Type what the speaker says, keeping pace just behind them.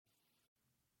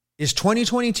Is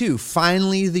 2022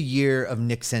 finally the year of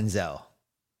Nick Senzel?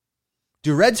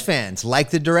 Do Reds fans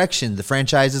like the direction the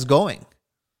franchise is going?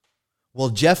 Will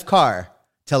Jeff Carr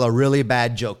tell a really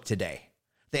bad joke today?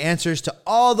 The answers to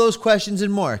all those questions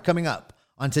and more coming up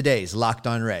on today's Locked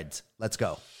On Reds. Let's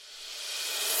go.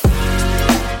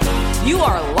 You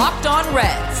are Locked On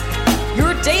Reds,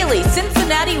 your daily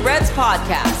Cincinnati Reds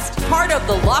podcast, part of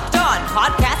the Locked On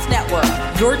Podcast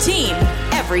Network, your team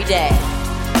every day.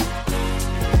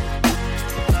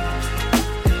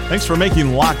 Thanks for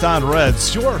making Locked On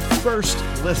Reds your first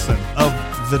listen of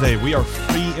the day. We are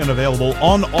free and available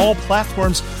on all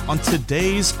platforms. On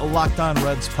today's Locked On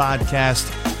Reds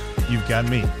podcast, you've got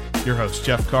me, your host,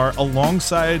 Jeff Carr,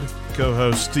 alongside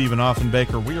co-host Stephen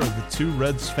Offenbaker. We are the two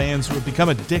Reds fans who have become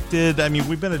addicted. I mean,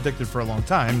 we've been addicted for a long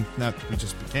time. Not we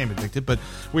just became addicted, but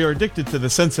we are addicted to the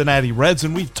Cincinnati Reds,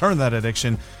 and we've turned that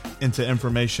addiction into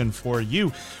information for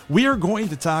you. We are going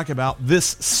to talk about this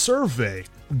survey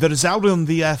that is out on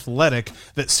The Athletic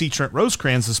that C. Trent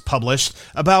Rosecrans has published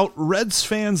about Reds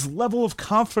fans' level of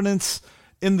confidence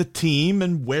in the team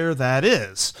and where that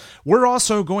is. We're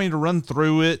also going to run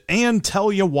through it and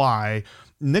tell you why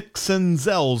Nick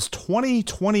Senzel's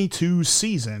 2022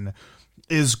 season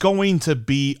is going to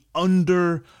be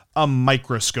under a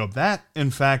microscope. That,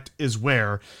 in fact, is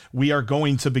where we are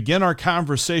going to begin our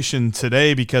conversation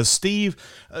today because, Steve,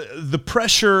 the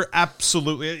pressure,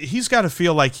 absolutely, he's got to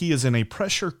feel like he is in a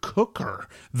pressure cooker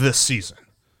this season.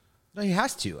 No, he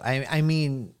has to. I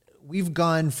mean, we've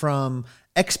gone from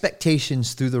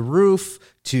expectations through the roof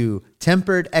to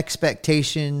tempered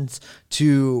expectations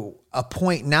to a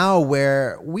point now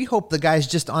where we hope the guy's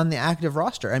just on the active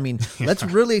roster. I mean, let's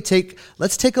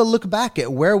take a look back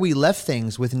at where we left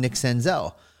things with Nick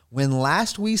Senzel. When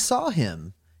last we saw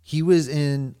him, he was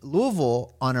in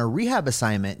Louisville on a rehab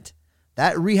assignment.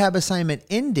 That rehab assignment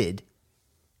ended,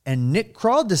 and Nick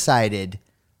Krall decided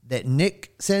that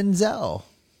Nick Senzel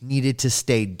needed to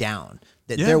stay down,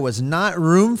 that there was not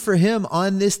room for him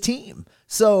on this team.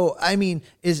 So, I mean,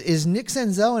 is Nick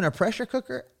Senzel in a pressure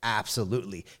cooker?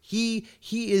 Absolutely. He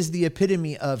is the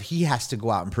epitome of he has to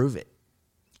go out and prove it.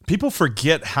 People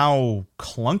forget how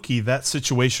clunky that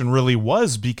situation really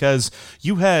was because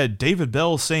you had David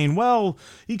Bell saying, well,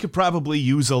 he could probably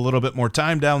use a little bit more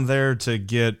time down there to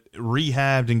get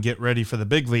rehabbed and get ready for the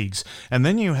big leagues. And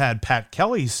then you had Pat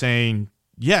Kelly saying,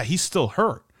 yeah, he's still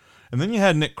hurt. And then you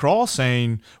had Nick Krall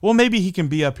saying, well, maybe he can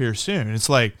be up here soon. It's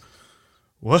like,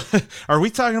 what? Are we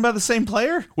talking about the same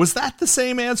player? Was that the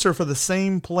same answer for the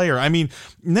same player? I mean,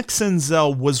 Nick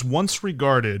Senzel was once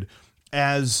regarded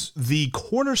as the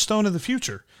cornerstone of the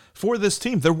future for this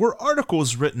team. There were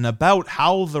articles written about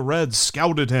how the Reds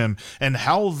scouted him and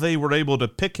how they were able to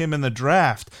pick him in the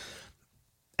draft.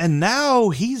 And now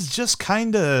he's just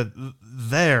kind of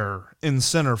there in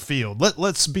center field.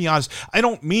 Let's be honest. I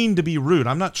don't mean to be rude.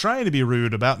 I'm not trying to be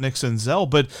rude about Nick Senzel,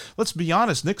 but let's be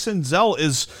honest. Nick Senzel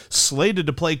is slated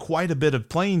to play quite a bit of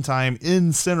playing time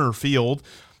in center field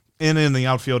and in the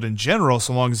outfield in general,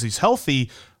 so long as he's healthy,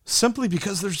 simply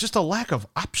because there's just a lack of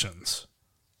options.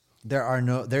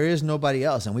 There is nobody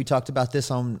else. And we talked about this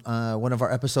on one of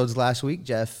our episodes last week,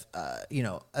 Jeff.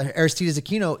 Aristides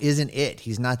Aquino isn't it.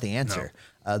 He's not the answer.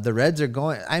 No. The Reds are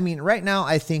going, I mean, right now,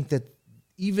 I think that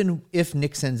even if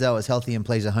Nick Senzel is healthy and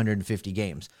plays 150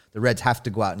 games, the Reds have to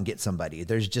go out and get somebody.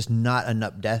 There's just not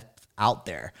enough depth out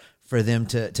there for them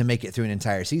to make it through an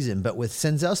entire season. But with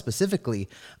Senzel specifically,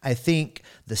 I think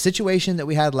the situation that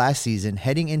we had last season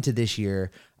heading into this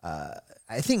year,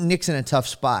 I think Nick's in a tough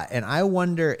spot. And I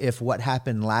wonder if what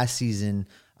happened last season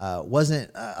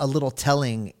wasn't a little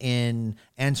telling in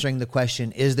answering the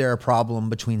question, is there a problem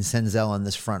between Senzel and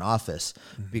this front office?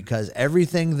 Mm-hmm. Because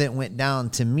everything that went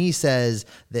down to me says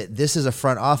that this is a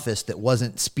front office that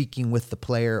wasn't speaking with the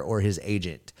player or his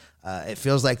agent. It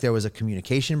feels like there was a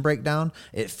communication breakdown.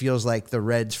 It feels like the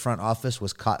Reds front office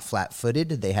was caught flat-footed.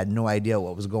 They had no idea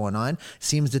what was going on.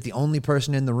 Seems that the only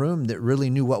person in the room that really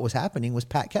knew what was happening was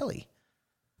Pat Kelly.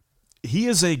 He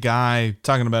is a guy,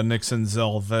 talking about Nick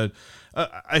Senzel, that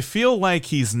I feel like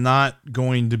he's not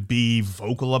going to be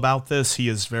vocal about this. He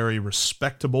is very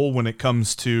respectable when it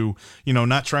comes to,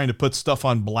 not trying to put stuff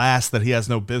on blast that he has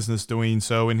no business doing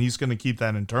so, and he's going to keep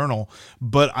that internal.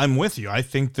 But I'm with you. I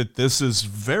think that this is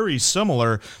very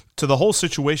similar to the whole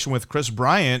situation with Chris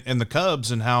Bryant and the Cubs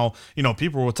and how,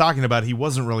 people were talking about he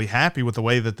wasn't really happy with the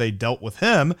way that they dealt with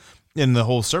him in the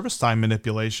whole service time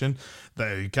manipulation.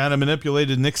 They kind of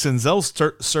manipulated Nick Senzel's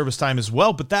service time as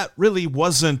well, but that really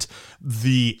wasn't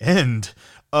the end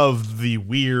of the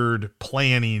weird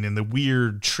planning and the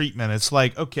weird treatment. It's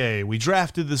like, okay, we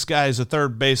drafted this guy as a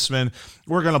third baseman.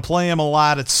 We're going to play him a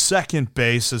lot at second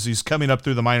base as he's coming up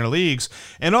through the minor leagues.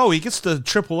 And, he gets to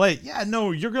AAA. Yeah,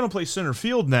 no, you're going to play center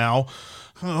field now.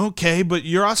 Okay, but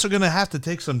you're also going to have to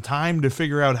take some time to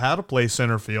figure out how to play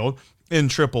center field in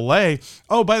AAA.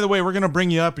 Oh, by the way, we're going to bring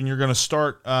you up and you're going to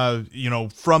start,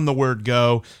 from the word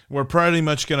go. We're pretty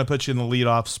much going to put you in the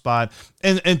leadoff spot.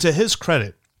 And to his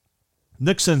credit,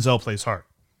 Nick Senzel plays hard.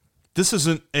 This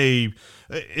isn't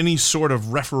any sort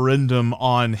of referendum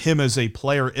on him as a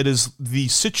player. It is the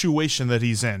situation that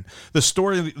he's in, the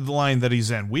storyline that he's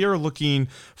in. We are looking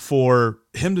for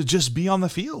him to just be on the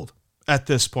field at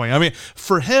this point. I mean,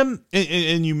 for him,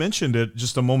 and you mentioned it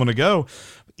just a moment ago,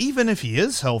 even if he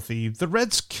is healthy, the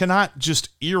Reds cannot just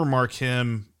earmark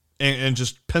him and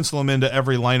just pencil him into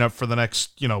every lineup for the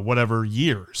next, whatever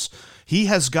years. He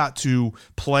has got to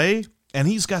play, and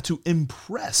he's got to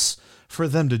impress for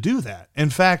them to do that. In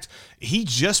fact, he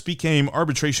just became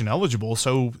arbitration eligible,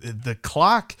 so the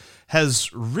clock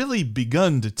has really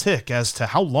begun to tick as to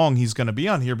how long he's going to be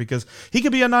on here, because he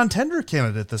could be a non-tender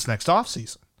candidate this next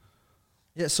offseason.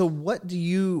 Yeah, so what do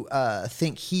you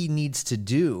think he needs to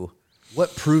do?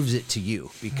 What proves it to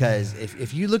you? Because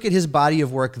if you look at his body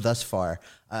of work thus far,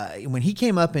 when he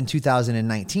came up in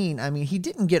 2019, I mean, he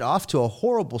didn't get off to a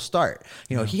horrible start.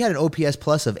 He had an OPS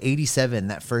plus of 87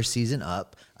 that first season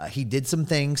up. He did some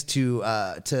things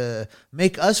to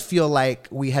make us feel like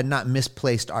we had not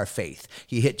misplaced our faith.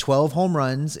 He hit 12 home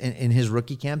runs in his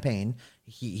rookie campaign.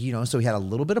 So he had a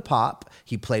little bit of pop.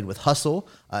 He played with hustle.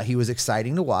 He was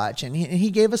exciting to watch, and he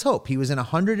gave us hope. He was in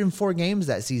 104 games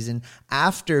that season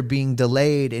after being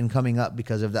delayed in coming up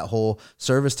because of that whole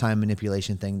service time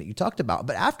manipulation thing that you talked about.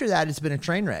 But after that, it's been a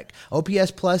train wreck.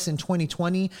 OPS plus in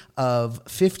 2020 of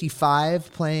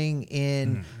 55, playing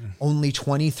in only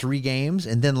 23 games.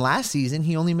 And then last season,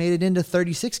 he only made it into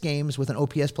 36 games with an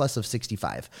OPS plus of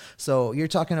 65. So you're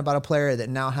talking about a player that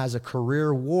now has a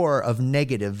career WAR of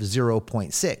negative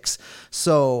 0.6.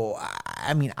 So,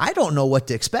 I mean, I don't know what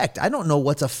to expect. I don't know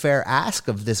what's a fair ask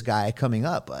of this guy coming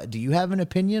up. Do you have an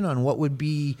opinion on what would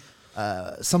be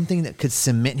something that could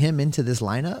cement him into this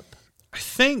lineup? I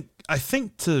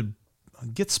think to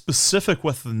get specific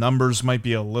with the numbers might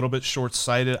be a little bit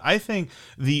short-sighted. I think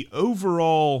the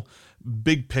overall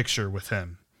big picture with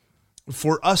him,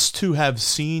 for us to have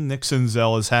seen Nick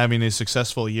Senzel as having a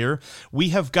successful year, we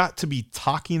have got to be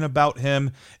talking about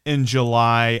him in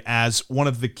July as one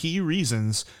of the key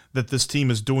reasons that this team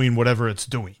is doing whatever it's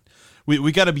doing.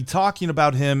 We got to be talking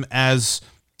about him as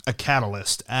a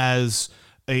catalyst, as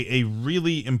a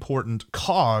really important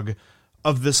cog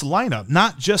of this lineup,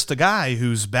 not just a guy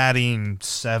who's batting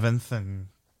seventh and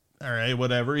all right,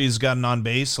 whatever. He's gotten on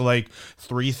base like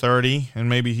 330 and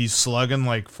maybe he's slugging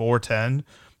like 410.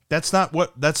 That's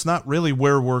not really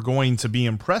where we're going to be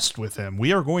impressed with him.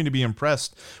 We are going to be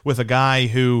impressed with a guy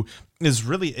who is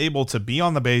really able to be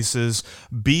on the bases,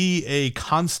 be a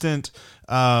constant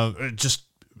just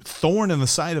thorn in the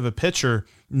side of a pitcher,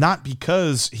 not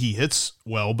because he hits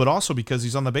well, but also because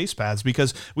he's on the base paths.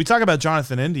 Because we talk about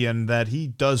Jonathan India and that he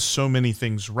does so many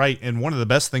things right, and one of the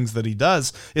best things that he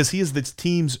does is he is the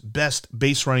team's best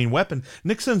base running weapon.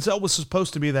 Nick Senzel was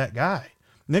supposed to be that guy.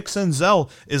 Nick Senzel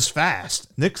is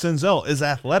fast. Nick Senzel is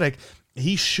athletic.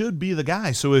 He should be the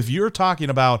guy. So if you're talking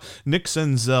about Nick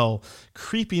Senzel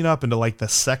creeping up into like the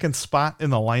second spot in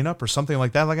the lineup or something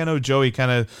like that, like I know Joey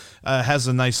kind of has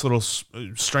a nice little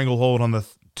stranglehold on the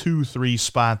 2-3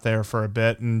 spot there for a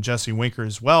bit, and Jesse Winker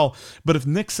as well. But if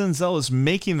Nick Senzel is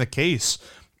making the case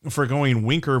for going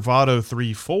Winker, Votto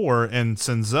 3-4, and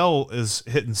Senzel is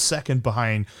hitting second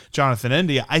behind Jonathan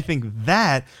India, I think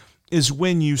that is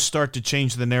when you start to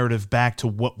change the narrative back to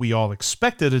what we all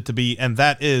expected it to be, and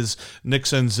that is Nick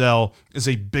Senzel is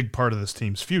a big part of this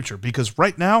team's future, because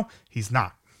right now, he's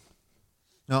not.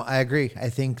 No, I agree. I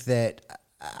think that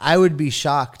I would be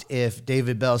shocked if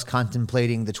David Bell's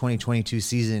contemplating the 2022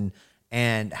 season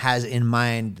and has in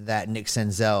mind that Nick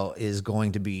Senzel is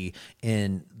going to be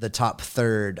in the top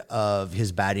third of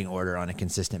his batting order on a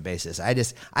consistent basis.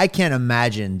 I can't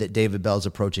imagine that David Bell's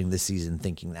approaching this season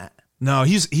thinking that. No,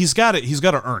 he's got it. He's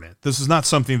got to earn it. This is not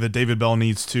something that David Bell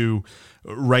needs to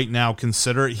right now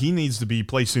consider. He needs to be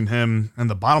placing him in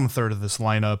the bottom third of this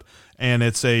lineup, and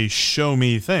it's a show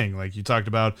me thing. Like you talked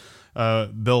about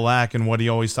Bill Lack and what he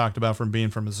always talked about from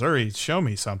being from Missouri. Show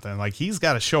me something. Like he's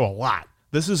got to show a lot.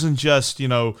 This isn't just,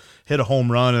 hit a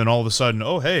home run and all of a sudden,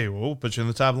 oh, hey, we'll put you in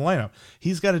the top of the lineup.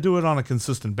 He's got to do it on a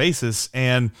consistent basis,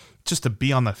 and just to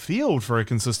be on the field for a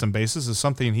consistent basis is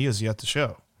something he has yet to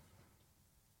show.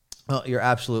 Well, you're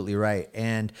absolutely right.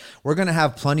 And we're going to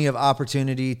have plenty of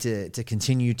opportunity to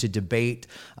continue to debate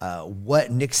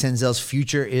what Nick Senzel's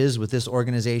future is with this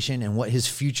organization and what his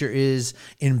future is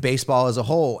in baseball as a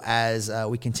whole as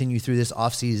we continue through this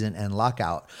offseason and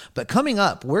lockout. But coming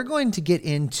up, we're going to get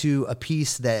into a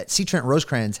piece that C. Trent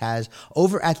Rosecrans has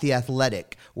over at The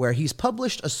Athletic, where he's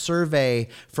published a survey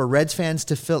for Reds fans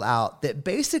to fill out that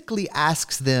basically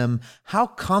asks them how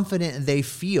confident they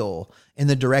feel in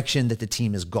the direction that the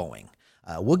team is going.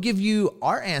 We'll give you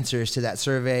our answers to that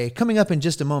survey coming up in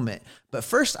just a moment. But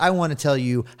first, I want to tell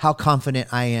you how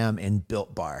confident I am in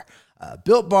Built Bar.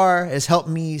 Built Bar has helped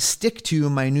me stick to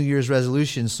my New Year's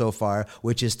resolution so far,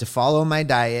 which is to follow my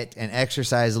diet and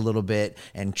exercise a little bit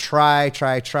and try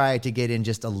to get in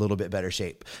just a little bit better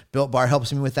shape. Built Bar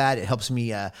helps me with that. It helps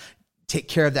me take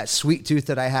care of that sweet tooth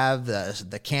that I have.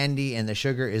 The candy and the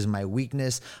sugar is my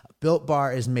weakness. Built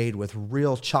Bar is made with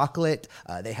real chocolate.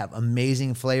 They have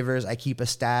amazing flavors. I keep a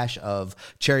stash of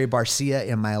Cherry Barcia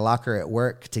in my locker at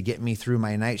work to get me through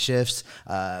my night shifts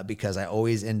because I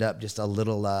always end up just a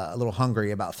little hungry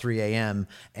about 3 a.m.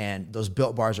 And those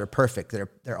Built Bars are perfect.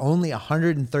 They're only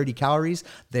 130 calories.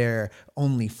 They're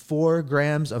only 4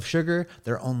 grams of sugar.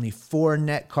 They're only 4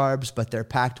 net carbs, but they're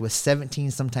packed with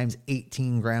 17, sometimes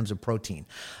 18 grams of protein.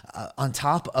 On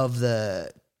top of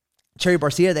the Cherry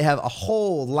Barcia, they have a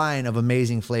whole line of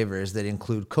amazing flavors that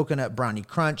include coconut brownie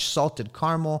crunch, salted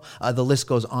caramel. The list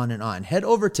goes on and on. Head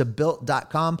over to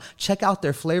built.com, check out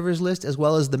their flavors list as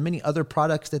well as the many other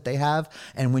products that they have.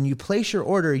 And when you place your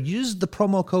order, use the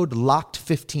promo code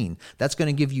LOCKED15. That's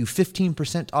going to give you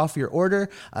 15% off your order,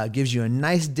 gives you a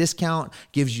nice discount,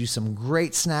 gives you some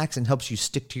great snacks, and helps you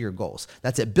stick to your goals.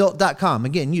 That's at built.com.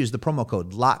 Again, use the promo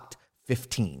code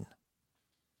LOCKED15.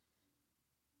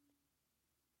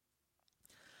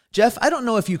 Jeff, I don't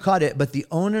know if you caught it, but the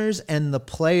owners and the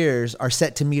players are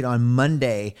set to meet on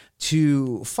Monday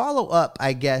to follow up,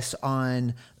 I guess,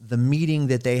 on the meeting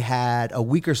that they had a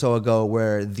week or so ago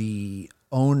where the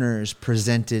owners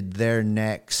presented their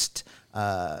next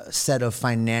set of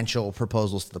financial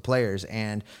proposals to the players.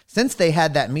 And since they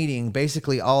had that meeting,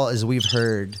 basically all, as we've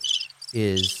heard,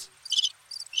 is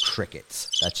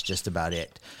crickets. That's just about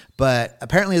it. But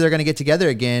apparently they're going to get together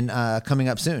again coming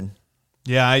up soon.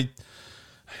 Yeah,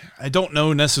 I don't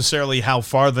know necessarily how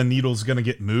far the needle's going to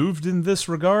get moved in this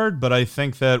regard, but I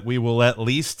think that we will at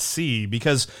least see,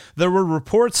 because there were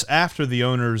reports after the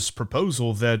owner's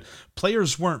proposal that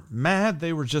players weren't mad,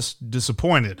 they were just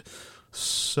disappointed.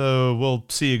 So we'll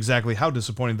see exactly how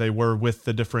disappointed they were with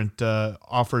the different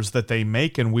offers that they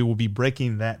make, and we will be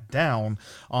breaking that down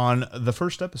on the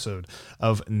first episode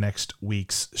of next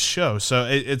week's show. So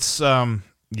it's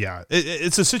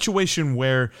a situation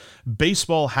where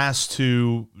baseball has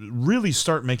to really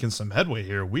start making some headway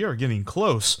here. We are getting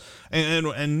close,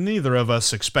 and neither of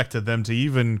us expected them to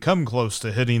even come close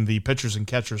to hitting the pitchers and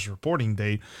catchers reporting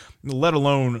date, let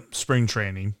alone spring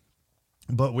training.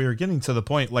 But we're getting to the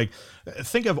point, like,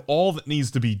 think of all that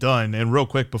needs to be done. And real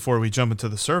quick, before we jump into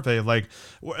the survey, like,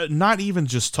 not even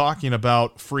just talking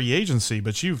about free agency,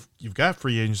 but you've got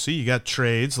free agency, you got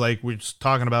trades. Like, we're just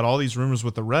talking about all these rumors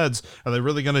with the Reds. Are they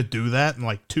really going to do that in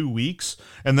like 2 weeks?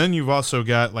 And then you've also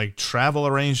got like travel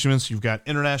arrangements. You've got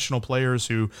international players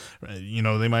who,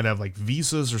 they might have like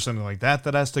visas or something like that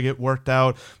has to get worked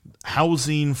out.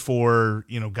 Housing for,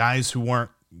 guys who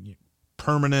aren't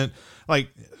permanent. Like,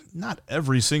 not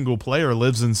every single player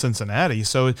lives in Cincinnati,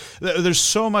 so there's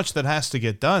so much that has to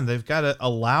get done. They've got to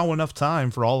allow enough time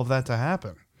for all of that to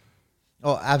happen.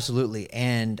 Oh, absolutely.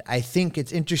 And I think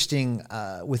it's interesting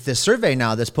with this survey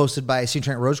now that's posted by C.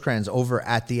 Trent Rosecrans over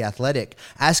at The Athletic,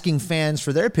 asking fans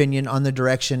for their opinion on the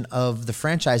direction of the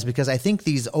franchise, because I think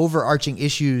these overarching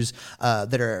issues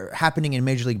that are happening in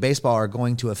Major League Baseball are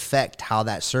going to affect how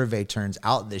that survey turns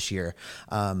out this year.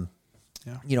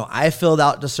 Yeah. I filled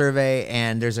out the survey,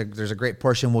 and there's a great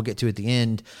portion we'll get to at the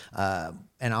end,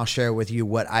 and I'll share with you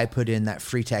what I put in that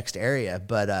free text area.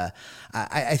 But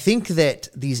I think that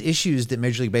these issues that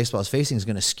Major League Baseball is facing is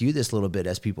going to skew this a little bit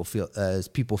as people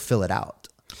fill it out.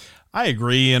 I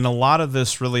agree, and a lot of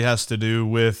this really has to do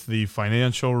with the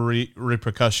financial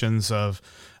repercussions of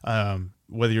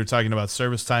whether you're talking about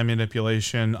service time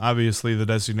manipulation. Obviously the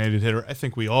designated hitter, I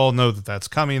think we all know that that's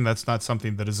coming. That's not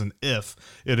something that is an if.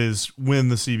 It is when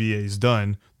the CBA is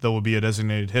done, there will be a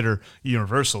designated hitter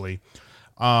universally.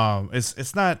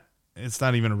 It's not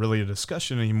even really a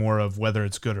discussion anymore of whether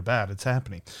it's good or bad. It's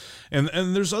happening. And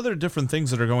there's other different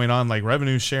things that are going on, like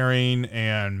revenue sharing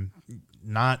and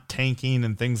not tanking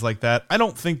and things like that. I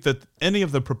don't think that any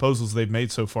of the proposals they've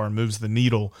made so far moves the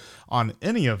needle on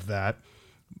any of that,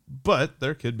 but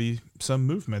there could be some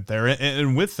movement there.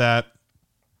 And with that,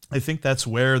 I think that's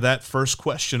where that first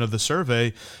question of the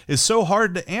survey is so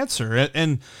hard to answer.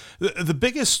 And the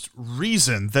biggest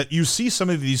reason that you see some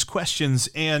of these questions,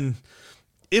 and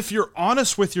if you're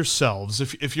honest with yourselves,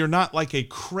 if you're not like a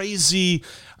crazy,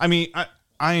 I mean,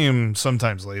 I am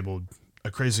sometimes labeled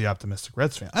a crazy optimistic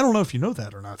Reds fan. I don't know if you know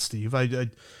that or not, Steve.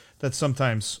 That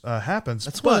sometimes happens.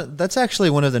 That's actually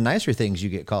one of the nicer things you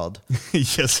get called.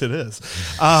 Yes, it is.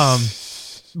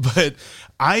 But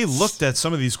I looked at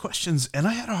some of these questions and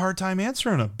I had a hard time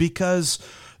answering them because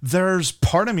there's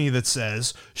part of me that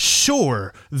says,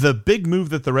 sure, the big move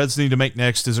that the Reds need to make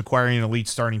next is acquiring elite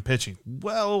starting pitching.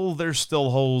 Well, there's still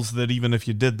holes that even if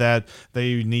you did that,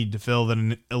 they need to fill that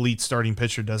an elite starting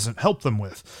pitcher doesn't help them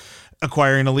with.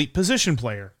 Acquiring elite position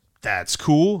player. That's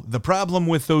cool. The problem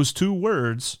with those two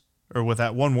words, or with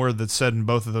that one word that's said in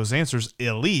both of those answers,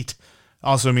 elite,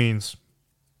 also means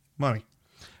money.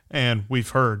 And we've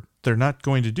heard they're not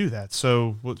going to do that.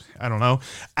 So, I don't know.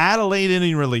 Add a late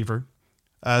inning reliever,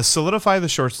 solidify the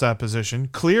shortstop position,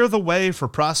 clear the way for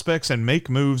prospects and make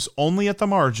moves only at the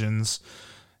margins,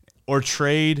 or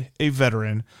trade a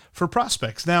veteran for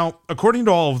prospects. Now, according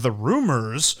to all of the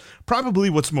rumors, probably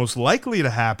what's most likely to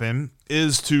happen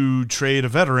is to trade a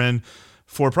veteran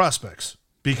for prospects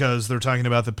because they're talking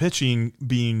about the pitching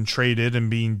being traded and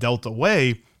being dealt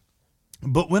away.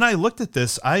 But when I looked at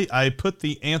this, I put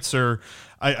the answer,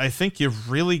 I think you've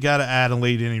really got to add a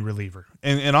late inning reliever.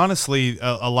 And honestly,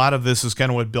 a lot of this is kind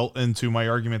of what built into my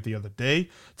argument the other day,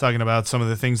 talking about some of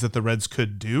the things that the Reds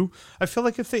could do. I feel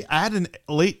like if they add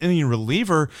a late inning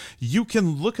reliever, you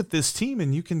can look at this team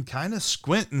and you can kind of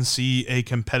squint and see a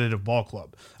competitive ball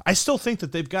club. I still think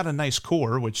that they've got a nice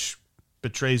core, which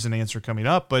betrays an answer coming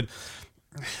up, but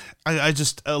I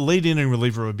just, a late inning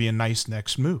reliever would be a nice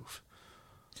next move.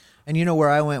 And you know where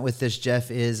I went with this,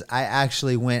 Jeff, is I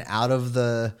actually went out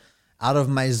of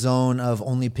my zone of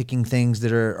only picking things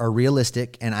that are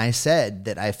realistic. And I said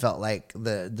that I felt like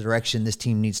the direction this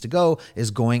team needs to go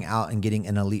is going out and getting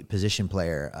an elite position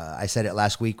player. I said it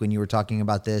last week when you were talking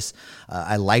about this.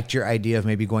 I liked your idea of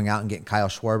maybe going out and getting Kyle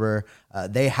Schwarber.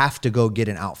 They have to go get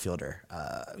an outfielder.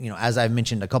 As I've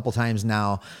mentioned a couple times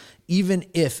now, even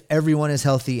if everyone is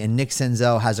healthy and Nick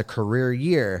Senzel has a career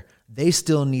year, they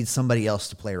still need somebody else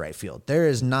to play right field. There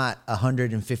is not a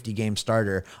 150-game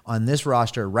starter on this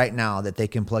roster right now that they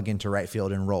can plug into right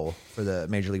field and roll for the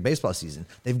Major League Baseball season.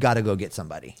 They've got to go get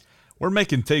somebody. We're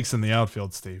making takes in the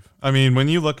outfield, Steve. I mean, when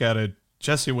you look at it,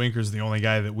 Jesse Winker's the only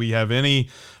guy that we have any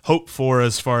hope for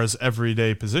as far as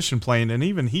everyday position playing, and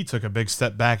even he took a big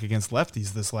step back against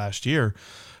lefties this last year.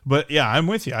 But yeah, I'm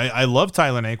with you. I love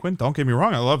Tyler Naquin. Don't get me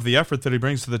wrong. I love the effort that he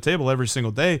brings to the table every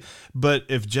single day. But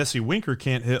if Jesse Winker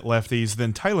can't hit lefties,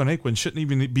 then Tyler Naquin shouldn't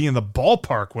even be in the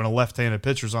ballpark when a left-handed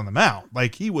pitcher's on the mound.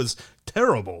 Like, he was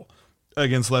terrible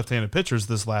against left-handed pitchers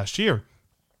this last year.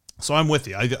 So I'm with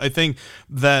you. I think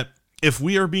that if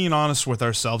we are being honest with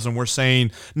ourselves and we're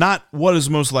saying not what is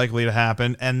most likely to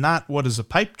happen and not what is a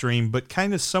pipe dream, but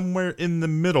kind of somewhere in the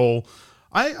middle,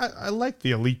 I like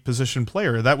the elite position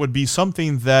player. That would be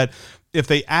something that if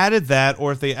they added that,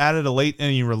 or if they added a late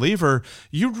inning reliever,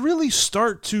 you'd really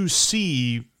start to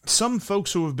see some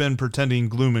folks who have been pretending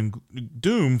gloom and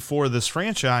doom for this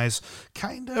franchise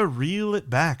kind of reel it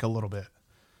back a little bit.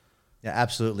 Yeah,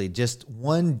 absolutely. Just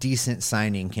one decent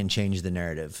signing can change the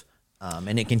narrative,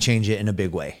 and it can change it in a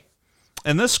big way.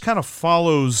 And this kind of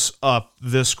follows up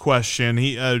this question.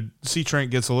 C. Trent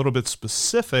gets a little bit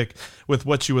specific with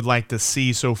what you would like to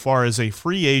see so far as a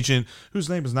free agent whose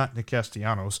name is not Nick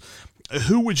Castellanos.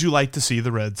 Who would you like to see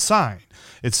the Reds sign?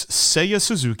 It's Seiya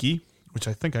Suzuki, which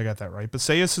I think I got that right, but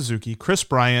Seiya Suzuki, Chris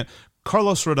Bryant,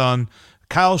 Carlos Rodon,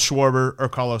 Kyle Schwarber, or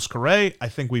Carlos Correa. I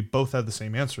think we both had the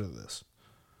same answer to this.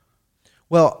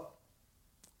 Well,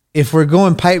 if we're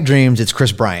going pipe dreams, it's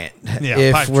Chris Bryant. Yeah,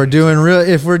 if we're doing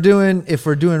realism,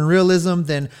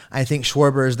 then I think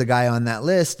Schwarber is the guy on that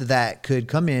list that could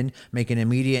come in, make an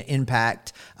immediate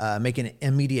impact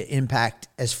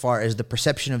as far as the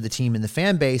perception of the team and the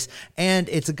fan base. And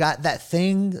it's got that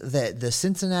thing that the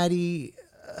Cincinnati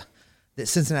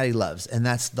loves, and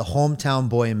that's the hometown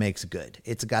boy makes good.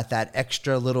 It's got that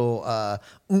extra little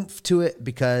oomph to it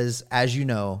because, as you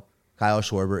know, Kyle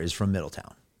Schwarber is from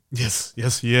Middletown.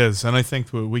 Yes, he is. And I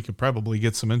think we could probably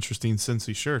get some interesting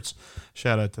Cincy shirts.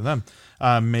 Shout out to them.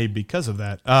 Made because of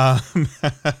that.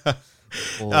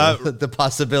 The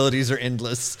possibilities are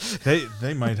endless.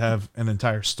 They might have an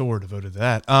entire store devoted to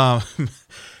that.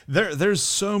 There's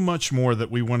so much more that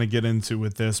we want to get into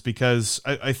with this because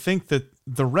I think that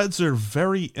the Reds are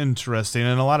very interesting,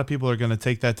 and a lot of people are going to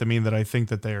take that to mean that I think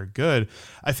that they are good.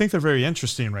 I think they're very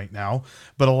interesting right now,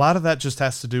 but a lot of that just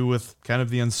has to do with kind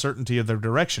of the uncertainty of their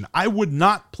direction. I would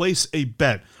not place a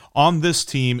bet on this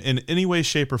team in any way,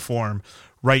 shape, or form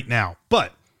right now.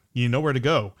 But you know where to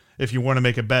go if you want to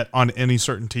make a bet on any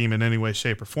certain team in any way,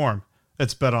 shape, or form.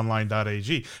 It's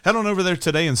betonline.ag. Head on over there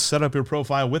today and set up your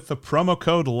profile with the promo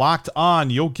code Locked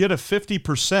On. You'll get a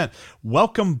 50%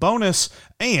 welcome bonus,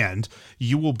 and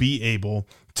you will be able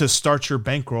to start your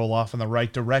bankroll off in the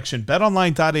right direction.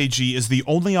 BetOnline.ag is the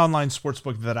only online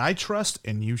sportsbook that I trust,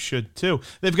 and you should too.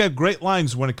 They've got great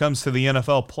lines when it comes to the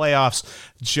NFL playoffs.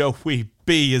 Joey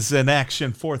B is in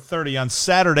action 4:30 on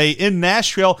Saturday in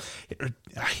Nashville.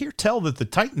 I hear tell that the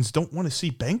Titans don't want to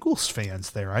see Bengals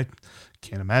fans there. I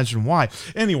can't imagine why.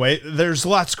 Anyway, there's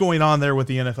lots going on there with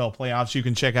the NFL playoffs. You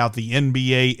can check out the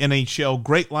NBA, NHL,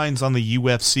 great lines on the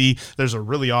UFC. There's a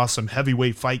really awesome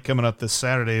heavyweight fight coming up this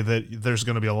Saturday that there's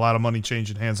going to be a lot of money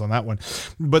changing hands on that one.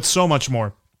 But so much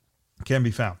more can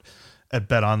be found at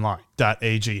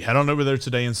betonline.ag. Head on over there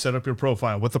today and set up your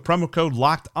profile with the promo code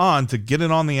Locked On to get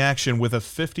in on the action with a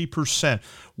 50%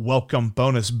 welcome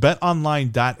bonus.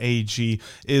 BetOnline.ag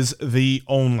is the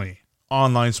only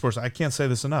online sports, I can't say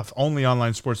this enough, only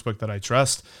online sportsbook that I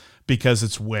trust, because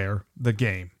it's where the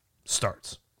game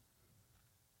starts.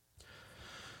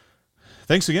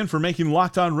 Thanks again for making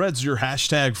Locked On Reds your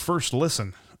hashtag first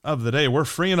listen of the day. We're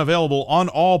free and available on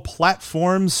all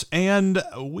platforms, and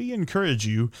we encourage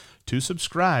you to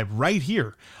subscribe right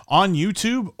here on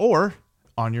YouTube or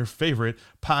on your favorite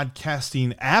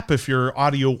podcasting app. If you're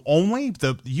audio only,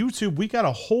 the YouTube, we got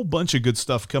a whole bunch of good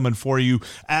stuff coming for you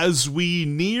as we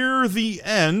near the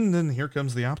end. And here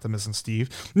comes the optimism,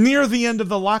 Steve. Near the end of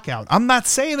the lockout. I'm not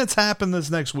saying it's happened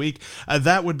this next week.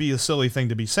 That would be a silly thing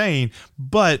to be saying,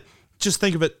 but just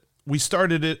think of it. We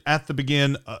started it at the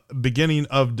beginning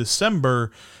of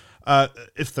December.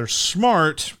 If they're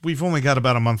smart, we've only got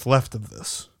about a month left of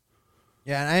this.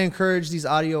 Yeah, and I encourage these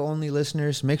audio-only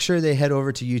listeners, make sure they head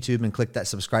over to YouTube and click that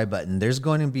subscribe button. There's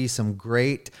going to be some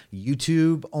great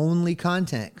YouTube-only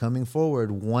content coming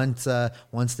forward once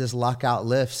this lockout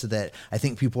lifts that I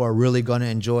think people are really going to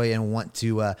enjoy and want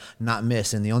to not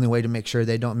miss. And the only way to make sure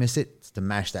they don't miss it is to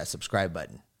mash that subscribe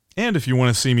button. And if you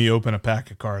want to see me open a pack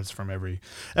of cards from every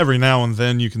now and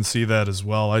then, you can see that as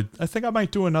well. I think I might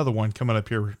do another one coming up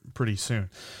here pretty soon.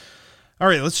 All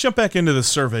right, let's jump back into the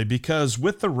survey, because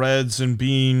with the Reds and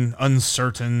being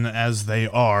uncertain as they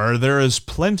are, there is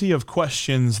plenty of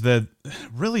questions that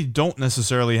really don't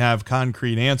necessarily have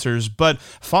concrete answers, but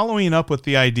following up with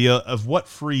the idea of what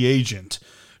free agent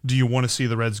do you want to see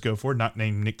the Reds go for, not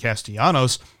named Nick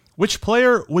Castellanos, which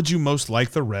player would you most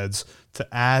like the Reds to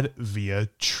add via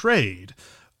trade?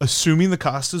 Assuming the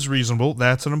cost is reasonable,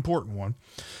 that's an important one,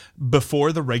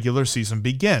 before the regular season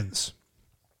begins.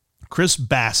 Chris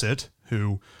Bassett,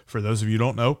 who, for those of you who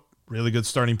don't know, really good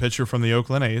starting pitcher from the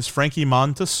Oakland A's. Frankie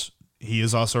Montas, he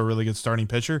is also a really good starting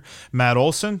pitcher. Matt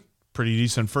Olson, pretty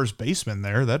decent first baseman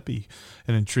there. That'd be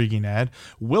an intriguing ad.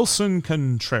 Wilson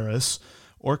Contreras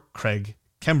or Craig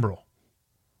Kimbrell.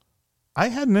 I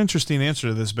had an interesting answer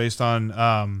to this based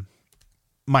on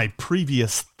my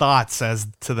previous thoughts as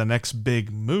to the next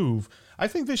big move. I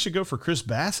think they should go for Chris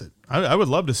Bassett. I would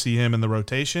love to see him in the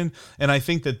rotation, and I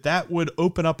think that would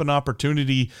open up an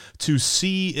opportunity to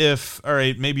see if, all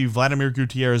right, maybe Vladimir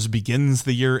Gutierrez begins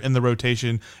the year in the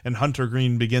rotation and Hunter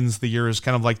Green begins the year as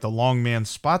kind of like the long man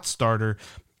spot starter,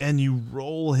 and you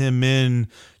roll him in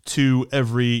to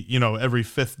every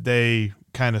fifth day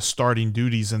kind of starting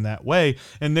duties in that way,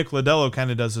 and Nick Lodolo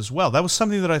kind of does as well. That was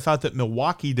something that I thought that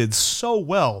Milwaukee did so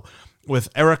well with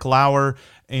Eric Lauer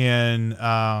and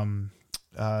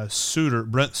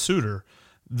Brent Suter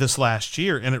this last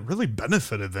year, and it really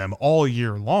benefited them all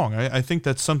year long. I think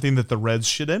that's something that the Reds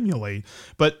should emulate,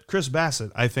 but Chris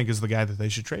Bassett, I think, is the guy that they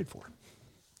should trade for.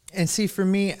 And see, for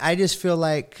me, I just feel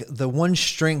like the one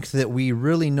strength that we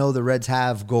really know the Reds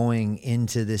have going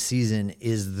into this season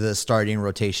is the starting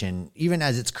rotation, even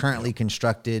as it's currently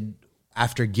constructed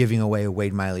after giving away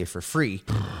Wade Miley for free.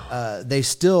 They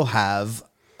still have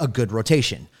a good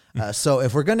rotation. So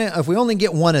if we only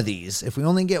get one of these, if we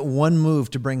only get one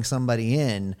move to bring somebody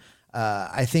in,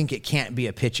 I think it can't be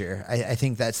a pitcher. I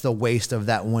think that's the waste of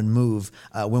that one move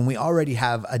when we already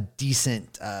have a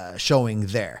decent showing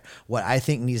there. What I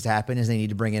think needs to happen is they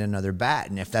need to bring in another bat.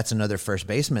 And if that's another first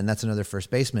baseman, that's another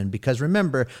first baseman. Because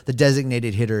remember, the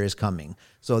designated hitter is coming.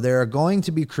 So there are going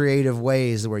to be creative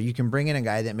ways where you can bring in a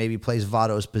guy that maybe plays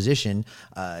Votto's position.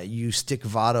 You stick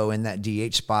Votto in that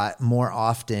DH spot more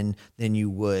often than you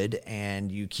would,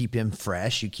 and you keep him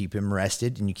fresh, you keep him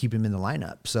rested, and you keep him in the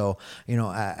lineup. So,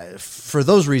 for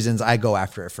those reasons, I go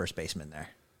after a first baseman there.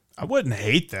 I wouldn't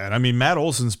hate that. I mean, Matt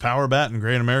Olson's power bat in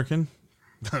Great American,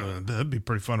 that'd be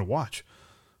pretty fun to watch.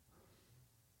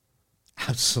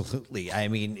 Absolutely. I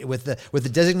mean, with the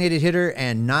designated hitter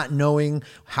and not knowing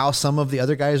how some of the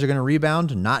other guys are going to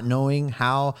rebound, not knowing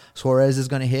how Suarez is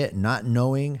going to hit, not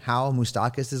knowing how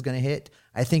Moustakas is going to hit,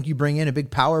 I think you bring in a big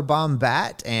power bomb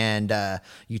bat and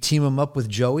you team him up with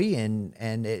Joey, and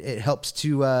it helps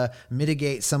to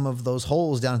mitigate some of those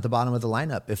holes down at the bottom of the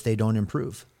lineup if they don't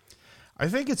improve. I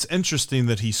think it's interesting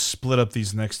that he split up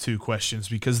these next two questions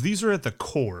because these are at the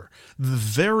core, the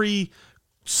very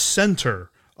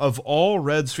center of all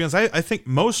Reds fans. I think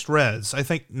most Reds, I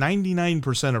think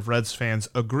 99% of Reds fans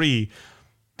agree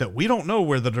that we don't know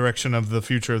where the direction of the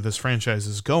future of this franchise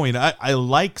is going. I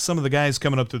like some of the guys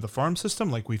coming up through the farm system,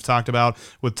 like we've talked about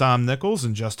with Tom Nichols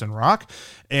and Justin Rock,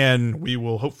 and we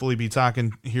will hopefully be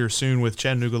talking here soon with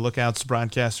Chattanooga Lookouts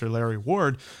broadcaster Larry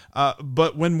Ward.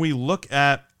 But when we look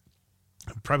at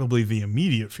probably the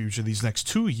immediate future, these next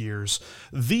 2 years,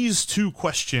 these two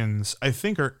questions I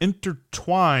think are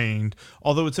intertwined,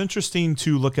 although it's interesting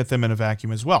to look at them in a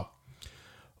vacuum as well.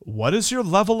 What is your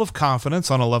level of confidence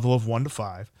on a level of 1 to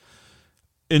 5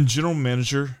 in general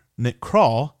manager Nick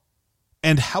Krall,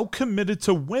 and how committed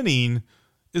to winning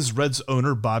is Reds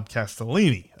owner Bob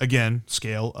Castellini? Again,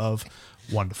 scale of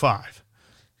 1 to 5.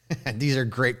 These are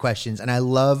great questions, and I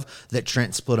love that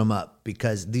Trent split them up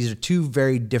because these are two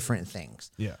very different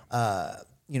things. Yeah.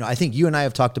 I think you and I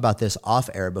have talked about this off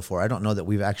air before. I don't know that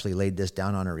we've actually laid this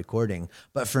down on a recording,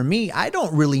 but for me, I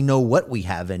don't really know what we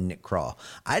have in Nick Krall.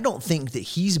 I don't think that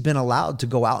he's been allowed to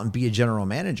go out and be a general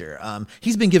manager.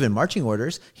 He's been given marching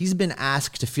orders. He's been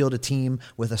asked to field a team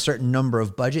with a certain number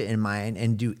of budget in mind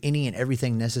and do any and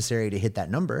everything necessary to hit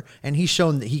that number. And he's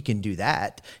shown that he can do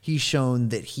that. He's shown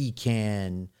that he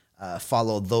can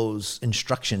follow those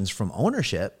instructions from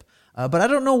ownership. But I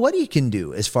don't know what he can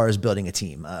do as far as building a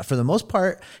team. For the most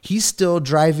part, he's still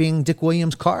driving Dick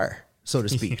Williams' car, so to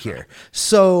speak, here.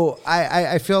 So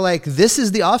I feel like this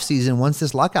is the offseason, once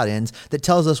this lockout ends, that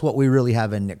tells us what we really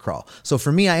have in Nick Krall. So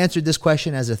for me, I answered this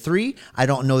question as a 3. I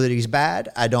don't know that he's bad.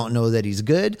 I don't know that he's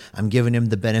good. I'm giving him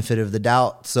the benefit of the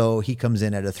doubt. So he comes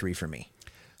in at a 3 for me.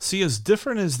 See, as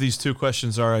different as these two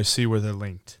questions are, I see where they're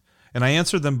linked. And I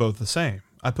answered them both the same.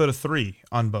 I put a 3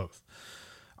 on both.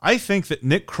 I think that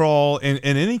Nick Krall, and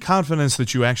any confidence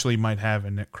that you actually might have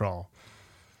in Nick Krall,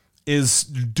 is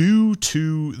due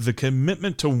to the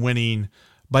commitment to winning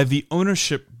by the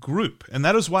ownership group. And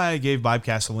that is why I gave Bob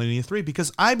Castellini a 3,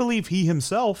 because I believe he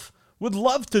himself would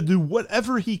love to do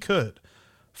whatever he could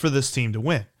for this team to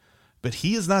win. But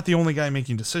he is not the only guy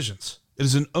making decisions. It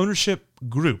is an ownership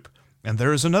group. And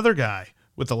there is another guy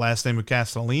with the last name of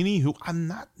Castellini who I'm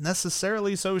not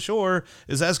necessarily so sure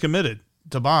is as committed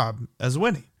to Bob as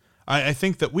winning. I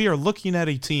think that we are looking at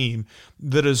a team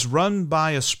that is run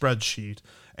by a spreadsheet,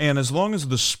 and as long as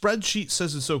the spreadsheet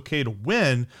says it's okay to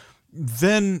win,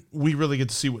 then we really get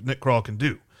to see what Nick Krall can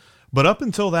do. But up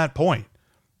until that point,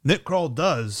 Nick Krall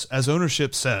does as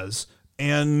ownership says,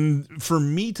 and for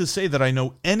me to say that I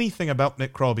know anything about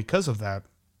Nick Krall because of that,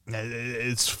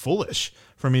 it's foolish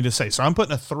for me to say. So I'm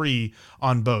putting a 3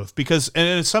 on both because,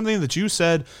 and it's something that you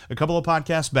said a couple of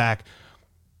podcasts back,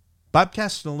 Bob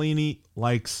Castellini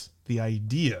likes the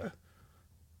idea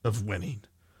of winning.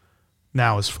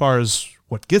 Now, as far as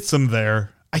what gets him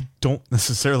there, I don't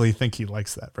necessarily think he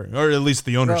likes that very much, or at least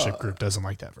the ownership group doesn't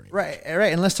like that very much. Right.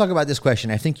 And let's talk about this question.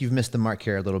 I think you've missed the mark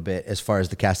here a little bit as far as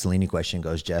the Castellini question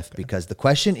goes, Jeff, because the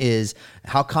question is,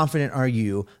 how confident are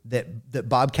you that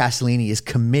Bob Castellini is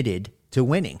committed to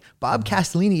winning? Bob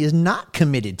Castellini is not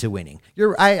committed to winning.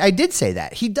 I did say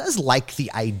that. He does like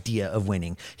the idea of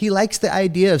winning. He likes the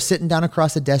idea of sitting down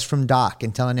across the desk from Doc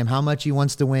and telling him how much he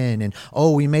wants to win. And,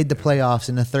 we made the playoffs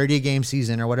in a 30-game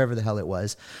season or whatever the hell it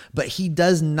was. But he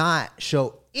does not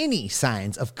show any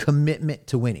signs of commitment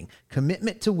to winning.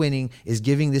 Commitment to winning is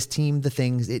giving this team the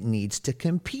things it needs to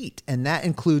compete. And that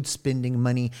includes spending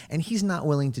money. And he's not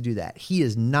willing to do that. He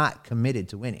is not committed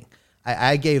to winning.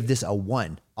 I gave this a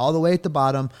 1. All the way at the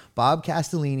bottom, Bob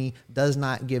Castellini does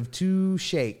not give 2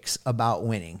 shakes about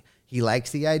winning. He likes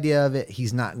the idea of it.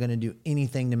 He's not going to do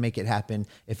anything to make it happen.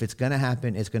 If it's going to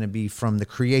happen, it's going to be from the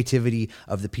creativity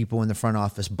of the people in the front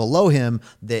office below him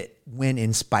that win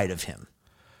in spite of him.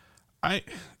 I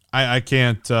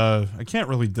can't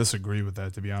really disagree with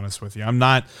that, to be honest with you. I'm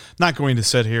not going to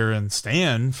sit here and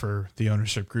stand for the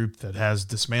ownership group that has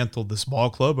dismantled this ball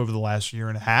club over the last year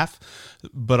and a half,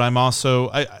 but I'm also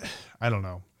I don't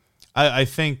know. I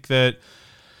think that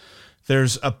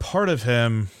there's a part of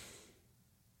him,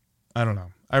 I don't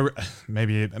know.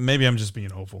 Maybe I'm just being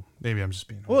hopeful.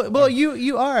 Well,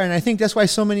 you are, and I think that's why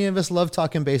so many of us love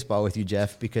talking baseball with you,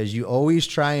 Jeff, because you always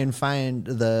try and find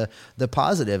the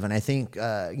positive. And I think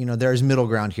there's middle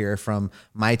ground here from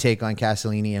my take on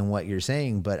Castellini and what you're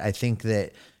saying. But I think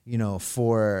that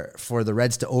for the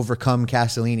Reds to overcome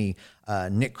Castellini,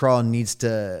 Nick Krall needs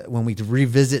to, when we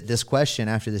revisit this question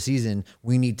after the season,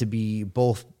 we need to be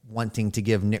both wanting to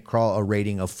give Nick Krall a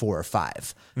rating of 4 or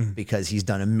 5 because he's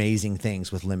done amazing things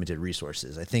with limited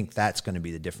resources. I think that's going to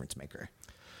be the difference maker.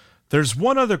 There's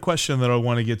one other question that I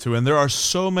want to get to, and there are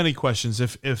so many questions.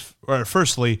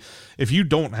 Firstly, if you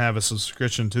don't have a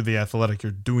subscription to The Athletic,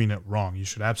 you're doing it wrong. You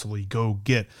should absolutely go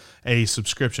get a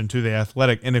subscription to The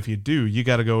Athletic. And if you do, you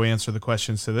got to go answer the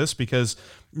questions to this, because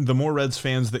the more Reds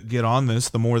fans that get on this,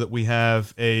 the more that we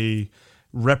have a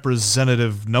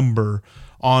representative number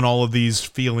on all of these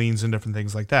feelings and different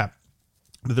things like that.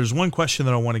 But there's one question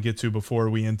that I want to get to before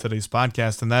we end today's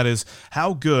podcast, and that is,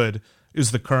 how good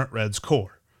is the current Reds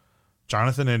core?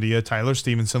 Jonathan India, Tyler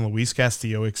Stevenson, Luis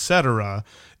Castillo, etc.,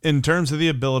 in terms of the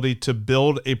ability to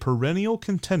build a perennial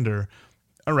contender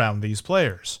around these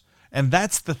players. And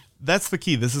that's the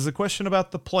key. This is a question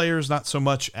about the players, not so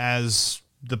much as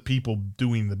the people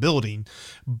doing the building.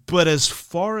 But as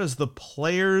far as the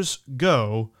players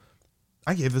go,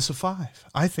 I gave this a 5.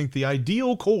 I think the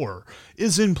ideal core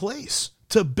is in place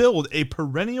to build a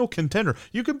perennial contender.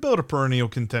 You can build a perennial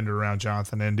contender around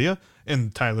Jonathan India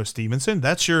and Tyler Stevenson.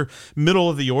 That's your middle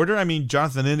of the order. I mean,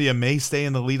 Jonathan India may stay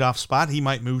in the leadoff spot. He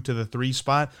might move to the 3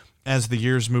 spot as the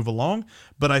years move along,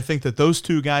 but I think that those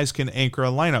two guys can anchor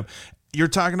a lineup. You're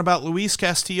talking about Luis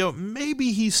Castillo.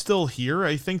 Maybe he's still here.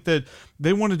 I think that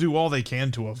they want to do all they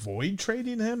can to avoid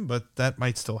trading him, but that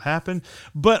might still happen.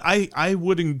 But I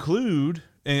would include,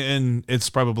 and it's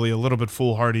probably a little bit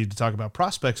foolhardy to talk about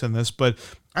prospects in this, but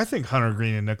I think Hunter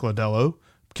Green and Nick Lodolo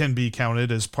can be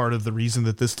counted as part of the reason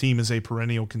that this team is a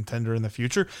perennial contender in the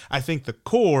future. I think the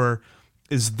core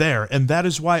is there, and that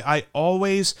is why I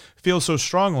always feel so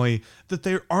strongly that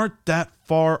they aren't that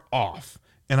far off.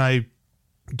 And I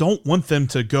don't want them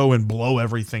to go and blow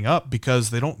everything up because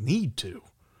they don't need to.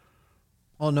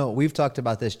 Well, no, we've talked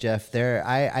about this, Jeff.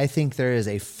 I think there is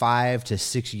a 5 to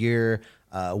 6 year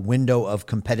window of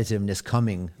competitiveness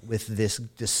coming with this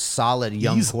solid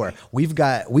young core. We've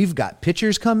got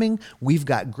pitchers coming. We've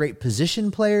got great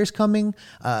position players coming.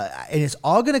 And it's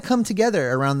all going to come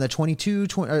together around the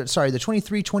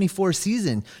 23-24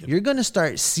 season. Yep. You're going to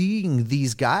start seeing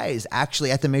these guys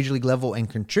actually at the major league level and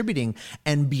contributing.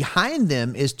 And behind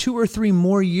them is 2 or 3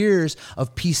 more years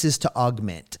of pieces to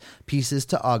augment.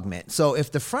 So if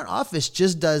the front office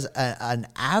just does an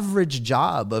average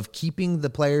job of keeping the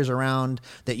players around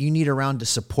that you need around to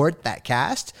support that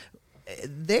cast,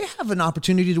 they have an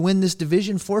opportunity to win this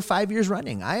division 4 or 5 years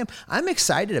running. I'm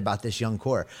excited about this young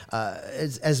core.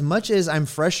 As much as I'm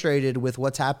frustrated with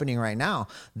what's happening right now,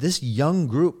 this young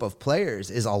group of players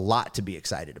is a lot to be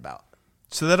excited about.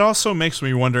 So that also makes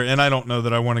me wonder, and I don't know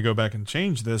that I want to go back and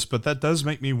change this, but that does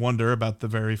make me wonder about the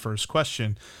very first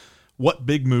question. What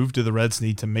big move do the Reds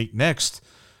need to make next?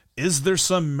 Is there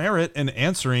some merit in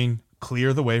answering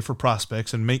clear the way for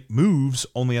prospects and make moves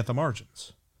only at the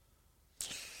margins?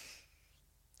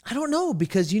 I don't know,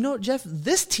 because, Jeff,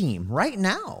 this team right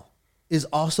now is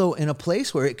also in a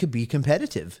place where it could be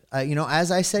competitive.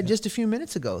 As I said just a few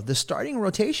minutes ago, the starting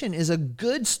rotation is a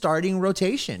good starting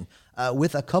rotation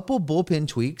with a couple bullpen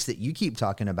tweaks that you keep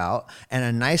talking about and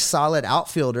a nice solid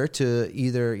outfielder to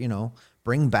either,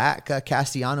 bring back a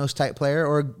Castellanos type player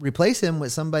or replace him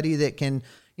with somebody that can,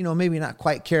 maybe not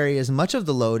quite carry as much of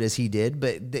the load as he did,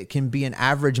 but that can be an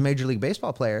average Major League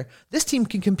Baseball player. This team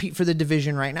can compete for the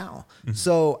division right now. Mm-hmm.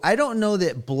 So I don't know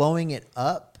that blowing it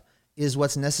up is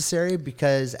what's necessary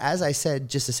because, as I said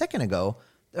just a second ago,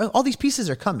 all these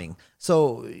pieces are coming.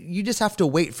 So you just have to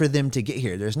wait for them to get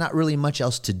here. There's not really much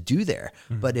else to do there.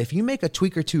 Mm-hmm. But if you make a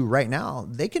tweak or two right now,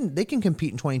 they can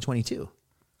compete in 2022.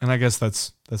 And I guess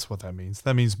that's what that means.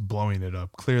 That means blowing it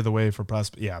up, clear the way for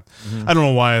prospect. Yeah. Mm-hmm. I don't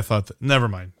know why I thought that. Never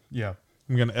mind. Yeah.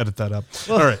 I'm going to edit that up.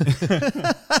 All right.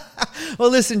 Well,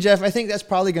 listen, Jeff, I think that's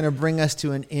probably going to bring us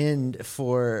to an end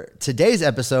for today's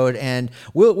episode, and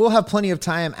we'll have plenty of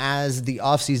time as the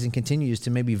offseason continues to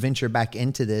maybe venture back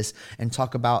into this and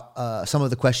talk about some of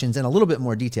the questions in a little bit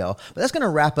more detail. But that's going to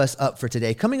wrap us up for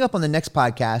today. Coming up on the next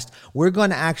podcast, we're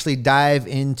going to actually dive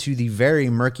into the very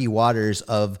murky waters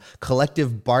of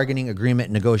collective bargaining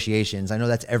agreement negotiations. I know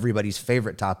that's everybody's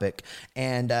favorite topic,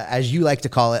 and as you like to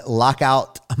call it,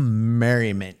 lockout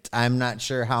merriment. I'm not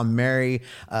sure how merry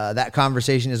that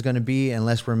conversation is going to be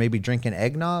unless we're maybe drinking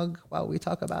eggnog while we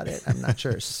talk about it. I'm not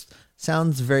sure.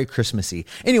 Sounds very Christmassy.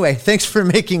 Anyway, thanks for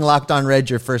making Locked On Reds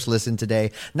your first listen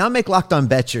today. Now make Locked On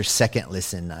Bets your second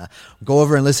listen. Go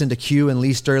over and listen to Q and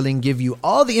Lee Sterling give you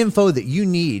all the info that you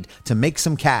need to make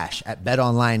some cash at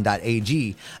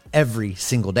betonline.ag every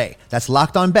single day. That's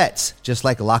Locked On Bets, just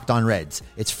like Locked On Reds.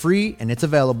 It's free and it's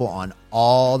available on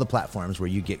all the platforms where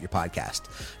you get your podcast.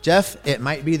 Jeff, it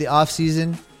might be the off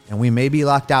season and we may be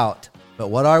locked out, but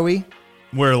what are we?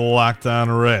 We're Locked On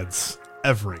Reds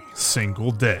every single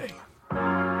day.